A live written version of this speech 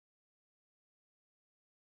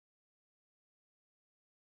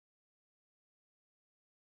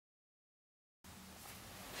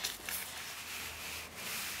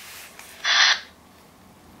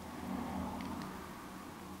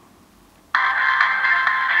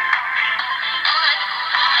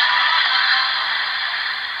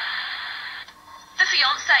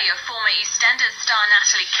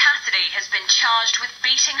charged with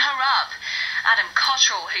beating her up. Adam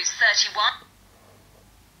Cottrell, who's 31...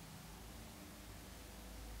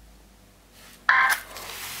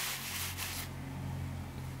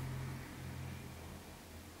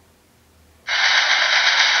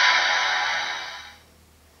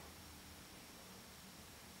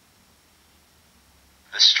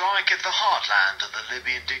 A strike at the heartland of the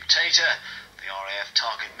Libyan dictator. The RAF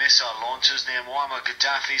target missile launchers near Muammar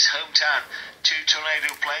Gaddafi's hometown. 2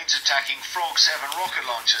 Tornado planes attacking Frog 7 rocket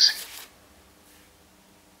launchers.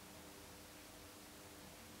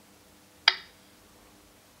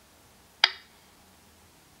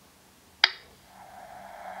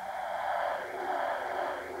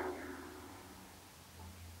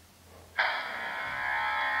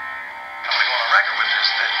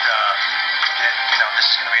 This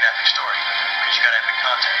is going to be an epic story, because you got epic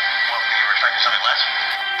content. What, you were expecting something less?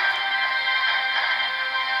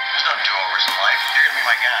 There's no do-overs in life. You're going to be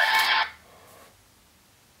my guy.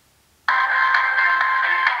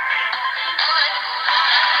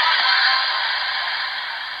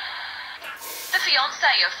 The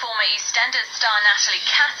fiancé of former EastEnders star Natalie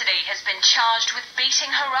Cassidy has been charged with beating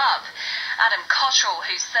her up. Adam Cottrell,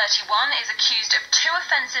 who's 31, is accused of 2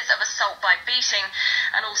 offences of assault by beating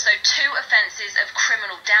and also 2 offences of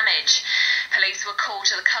criminal damage. Police were called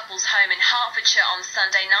to the couple's home in Hertfordshire on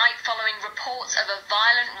Sunday night following reports of a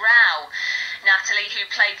violent row. Natalie, who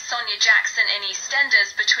played Sonia Jackson in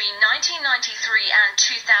EastEnders between 1993 and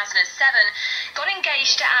 2007, got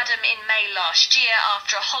engaged to Adam in May last year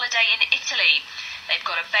after a holiday in Italy. They've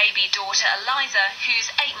got a baby daughter, Eliza, who's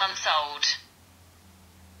 8 months old.